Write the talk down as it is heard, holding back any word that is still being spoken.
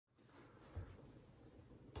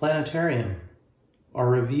Planetarium, our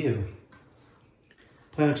review.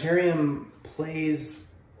 Planetarium plays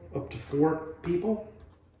up to 4 people.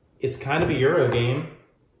 It's kind of a Euro game.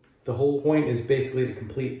 The whole point is basically to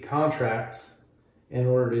complete contracts. In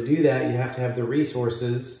order to do that, you have to have the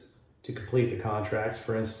resources to complete the contracts.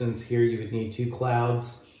 For instance, here you would need 2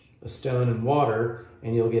 clouds, a stone, and water,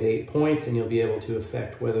 and you'll get 8 points, and you'll be able to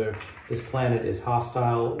affect whether this planet is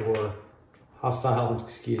hostile, or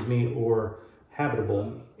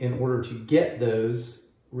habitable. In order to get those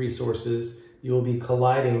resources, you will be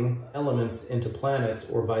colliding elements into planets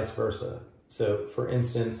or vice versa. So for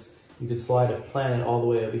instance, you could slide a planet all the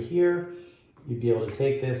way over here. You'd be able to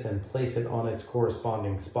take this and place it on its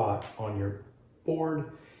corresponding spot on your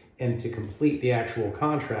board. And to complete the actual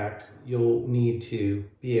contract, you'll need to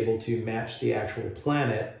be able to match the actual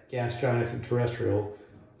planet, gas giants and terrestrial.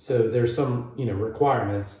 So there's some,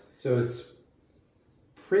 requirements. So it's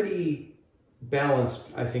pretty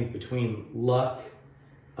balanced, I think, between luck,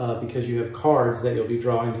 because you have cards that you'll be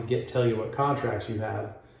drawing to tell you what contracts you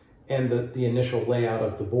have, and the initial layout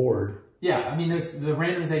of the board. Yeah, I mean, there's the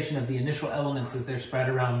randomization of the initial elements as they're spread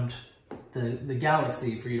around the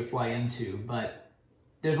galaxy for you to fly into, but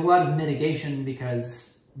there's a lot of mitigation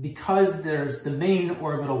because there's the main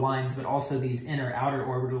orbital lines, but also these inner outer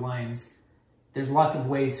orbital lines. There's lots of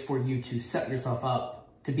ways for you to set yourself up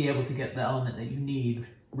to be able to get the element that you need,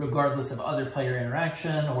 regardless of other player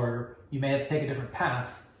interaction, or you may have to take a different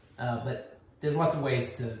path, but there's lots of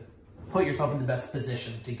ways to put yourself in the best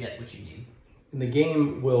position to get what you need. And the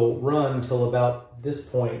game will run till about this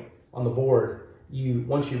point on the board.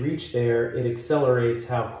 Once you reach there, it accelerates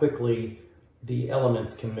how quickly the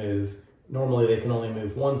elements can move. Normally they can only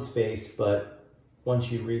move 1 space, but once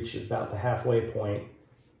you reach about the halfway point,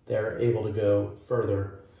 they're able to go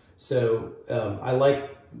further. So I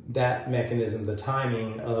like that mechanism, the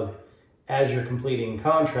timing of, as you're completing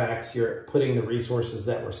contracts, you're putting the resources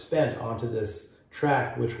that were spent onto this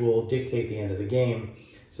track, which will dictate the end of the game.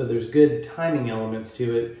 So there's good timing elements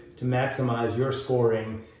to it to maximize your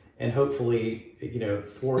scoring and hopefully,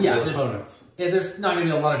 thwart your opponents. Yeah, there's not going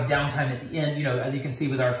to be a lot of downtime at the end. As you can see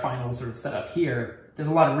with our final sort of setup here, there's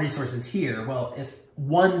a lot of resources here. Well, if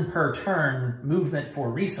 1 per turn movement for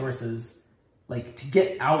resources, like to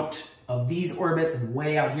get out of these orbits and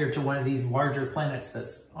way out here to one of these larger planets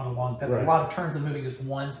that's a lot of turns of moving just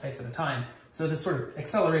 1 space at a time. So this sort of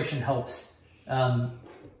acceleration helps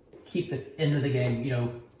keep the end of the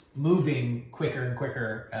game, moving quicker and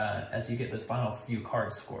quicker as you get those final few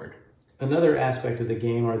cards scored. Another aspect of the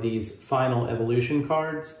game are these final evolution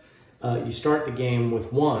cards. You start the game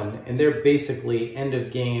with 1, and they're basically end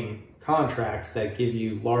of game contracts that give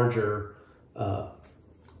you larger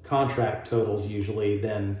contract totals usually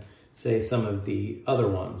than, say, some of the other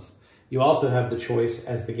ones. You also have the choice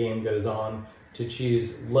as the game goes on to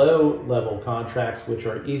choose low-level contracts, which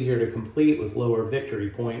are easier to complete with lower victory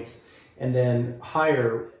points, and then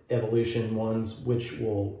higher evolution ones, which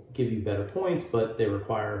will give you better points, but they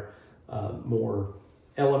require more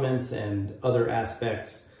elements and other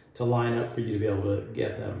aspects to line up for you to be able to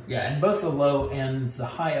get them. Yeah, and both the low and the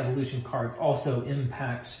high evolution cards also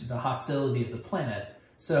impact the hostility of the planet.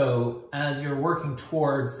 So as you're working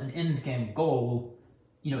towards an end game goal,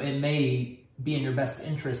 it may be in your best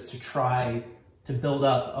interest to try to build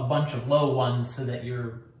up a bunch of low ones so that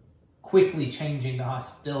you're quickly changing the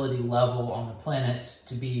hostility level on the planet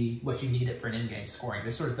to be what you need it for an in-game scoring.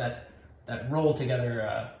 There's sort of that roll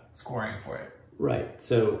together scoring for it. Right.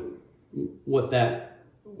 So what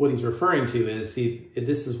he's referring to is,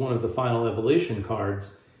 this is one of the final evolution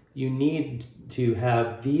cards. You need to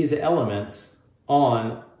have these elements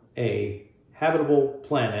on a habitable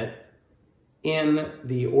planet in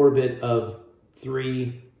the orbit of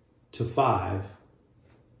 3 to 5.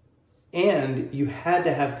 And you had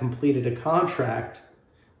to have completed a contract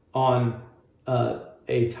on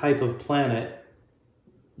a type of planet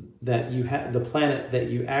that you had, the planet that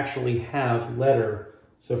you actually have letter.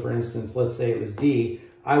 So for instance, let's say it was D,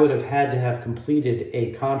 I would have had to have completed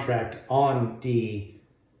a contract on D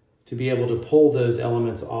to be able to pull those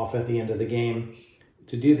elements off at the end of the game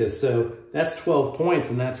to do this. So that's 12 points,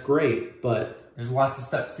 and that's great, but there's lots of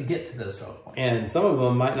steps to get to those 12 points. And some of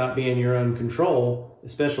them might not be in your own control,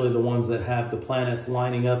 especially the ones that have the planets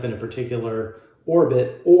lining up in a particular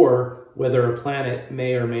orbit, or whether a planet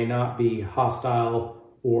may or may not be hostile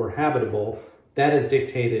or habitable. That is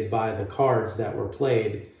dictated by the cards that were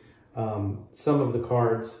played. Some of the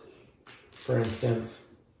cards, for instance,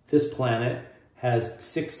 this planet has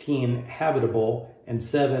 16 habitable and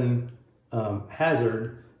 7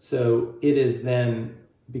 hazard. So it is then,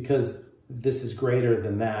 because this is greater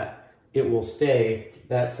than that, it will stay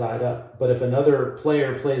that side up. But if another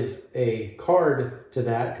player plays a card to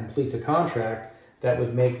that, completes a contract, that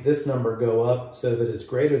would make this number go up so that it's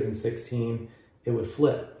greater than 16, it would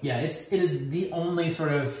flip. Yeah, it is the only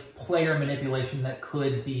sort of player manipulation that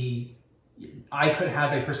could be. I could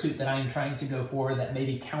have a pursuit that I'm trying to go for that may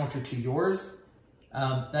be counter to yours.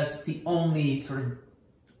 That's the only sort of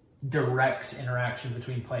direct interaction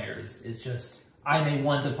between players. Is just I may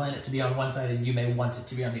want a planet to be on one side and you may want it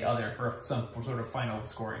to be on the other for some sort of final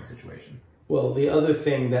scoring situation. Well, the other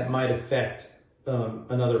thing that might affect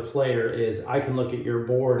another player is I can look at your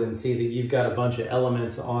board and see that you've got a bunch of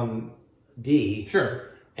elements on D. Sure.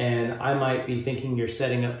 And I might be thinking you're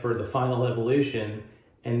setting up for the final evolution,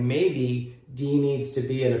 and maybe D needs to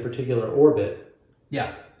be in a particular orbit.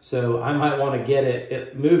 Yeah. So I might want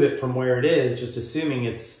to move it from where it is, just assuming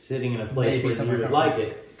it's sitting in a place where you would like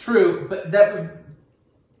it. True, but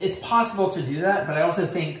it's possible to do that, but I also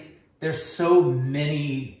think there's so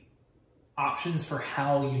many options for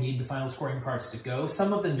how you need the final scoring parts to go.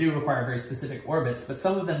 Some of them do require very specific orbits, but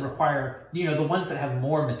some of them require, the ones that have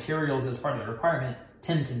more materials as part of the requirement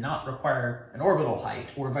tend to not require an orbital height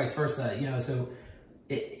or vice versa, so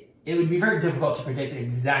it would be very difficult to predict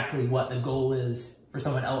exactly what the goal is for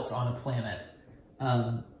someone else on a planet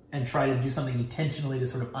and try to do something intentionally to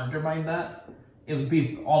sort of undermine that. It would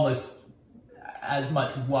be almost as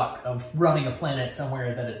much luck of running a planet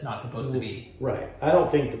somewhere that it's not supposed to be. Right. I don't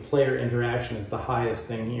think the player interaction is the highest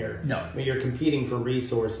thing here. No. I mean, you're competing for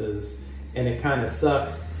resources, and it kind of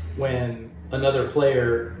sucks when another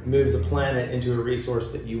player moves a planet into a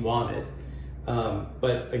resource that you wanted.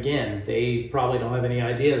 But again, they probably don't have any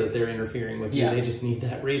idea that they're interfering with you. They just need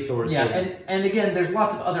that resource. Yeah, and again, there's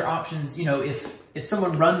lots of other options. If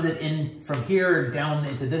someone runs it in from here down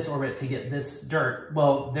into this orbit to get this dirt,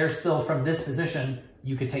 well, they're still from this position.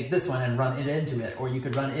 You could take this one and run it into it, or you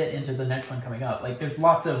could run it into the next one coming up. Like there's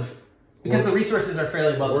lots of, because the resources are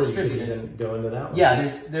fairly well distributed. You could even go into that one. Yeah,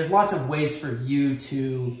 there's lots of ways for you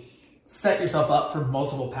to set yourself up for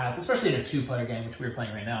multiple paths, especially in a 2-player game, which we're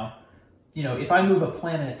playing right now. If I move a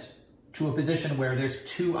planet to a position where there's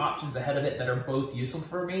 2 options ahead of it that are both useful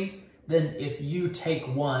for me, then if you take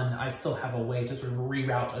one, I still have a way to sort of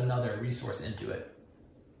reroute another resource into it.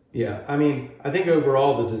 Yeah, I mean, I think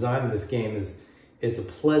overall the design of this game it's a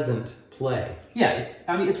pleasant play. Yeah,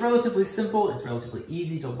 it's relatively simple, it's relatively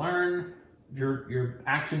easy to learn. Your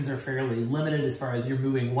actions are fairly limited as far as you're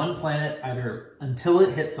moving one planet either until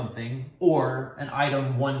it hits something or an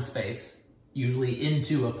item one space, usually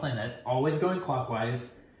into a planet, always going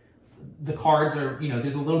clockwise. The cards are,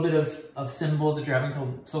 there's a little bit of symbols that you're having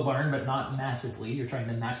to learn, but not massively. You're trying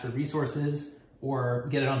to match the resources or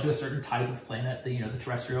get it onto a certain type of planet, the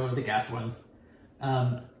terrestrial or the gas ones.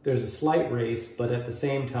 There's a slight race, but at the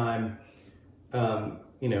same time,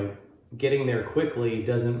 getting there quickly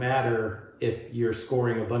doesn't matter if you're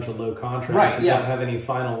scoring a bunch of low contracts and don't have any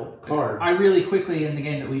final cards. I really quickly, in the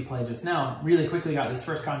game that we played just now, got this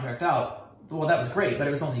first contract out. Well, that was great, but it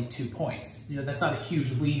was only 2 points. That's not a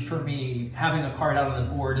huge lead for me. Having a card out on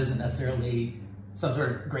the board isn't necessarily some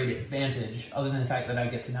sort of great advantage, other than the fact that I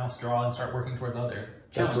get to now draw and start working towards other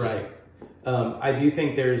challenges. That's right. I do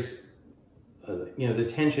think there's, the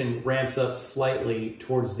tension ramps up slightly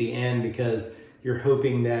towards the end because you're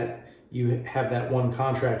hoping that you have that one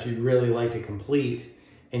contract you'd really like to complete,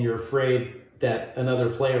 and you're afraid that another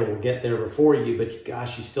player will get there before you, but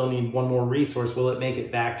gosh, you still need one more resource. Will it make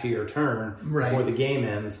it back to your turn before the game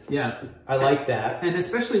ends? Yeah. I like that. And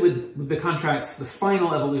especially with the contracts, the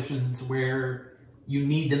final evolutions where you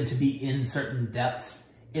need them to be in certain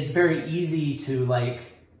depths, it's very easy to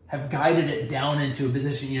have guided it down into a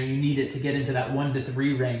position, you need it to get into that 1 to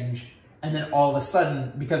 3 range. And then all of a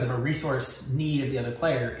sudden, because of a resource need of the other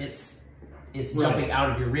player, it's jumping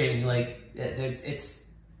out of your rig.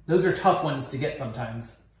 Those are tough ones to get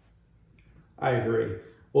sometimes. I agree.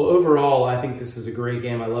 Well, overall, I think this is a great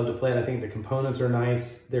game. I love to play it. I think the components are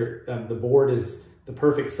nice. The board is the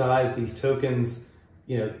perfect size. These tokens,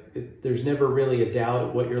 there's never really a doubt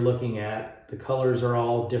at what you're looking at. The colors are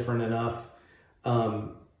all different enough.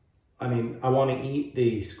 I want to eat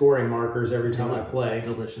the scoring markers every time I play.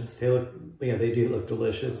 Delicious. They do look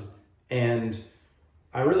delicious. And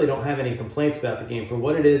I really don't have any complaints about the game. For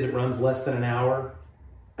what it is, it runs less than an hour.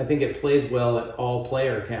 I think it plays well at all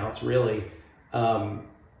player counts, really.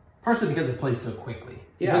 Partially because it plays so quickly.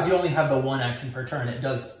 Because you only have the 1 action per turn,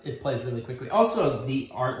 it plays really quickly. Also, the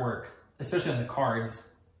artwork, especially on the cards,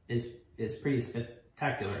 is pretty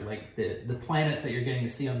spectacular. Like the planets that you're getting to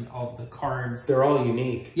see on all of the cards, they're all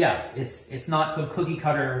unique. Yeah, it's not some cookie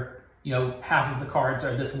cutter. Half of the cards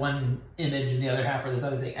are this one image and the other half are this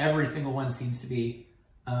other thing. Every single one seems to be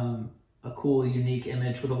a cool, unique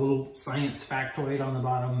image with a little science factoid on the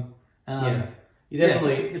bottom. Yeah, you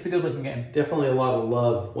definitely. It's a good looking game. Definitely a lot of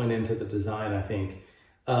love went into the design, I think,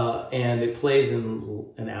 and it plays in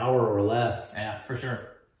an hour or less. Yeah, for sure.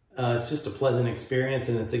 It's just a pleasant experience,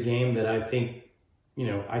 and it's a game that I think, you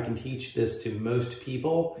know, I can teach this to most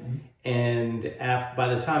people, and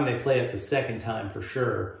by the time they play it the second time, for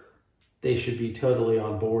sure, they should be totally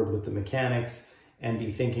on board with the mechanics and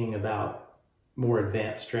be thinking about more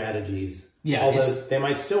advanced strategies. Yeah, although they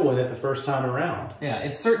might still win it the first time around. Yeah,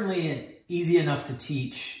 it's certainly easy enough to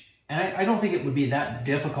teach, and I don't think it would be that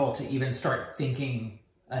difficult to even start thinking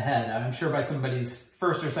ahead. I'm sure by somebody's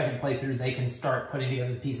first or second playthrough, they can start putting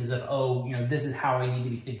together the pieces of, oh, you know, this is how I need to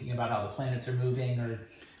be thinking about how the planets are moving, or,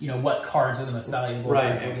 you know, what cards are the most valuable. Right,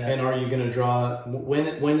 and are you going to draw,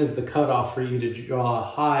 when is the cutoff for you to draw a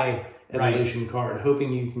high evolution card,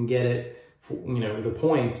 hoping you can get it, for, you know, the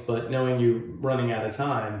points, but knowing you're running out of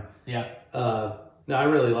time. Yeah. No, I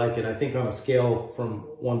really like it. I think on a scale from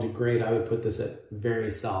 1 to great, I would put this at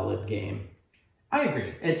very solid game. I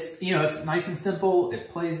agree. It's, you know, it's nice and simple. It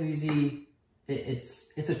plays easy.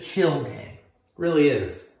 It's a chill game. Really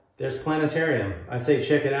is. There's Planetarium. I'd say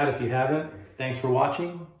check it out if you haven't. Thanks for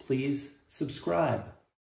watching. Please subscribe.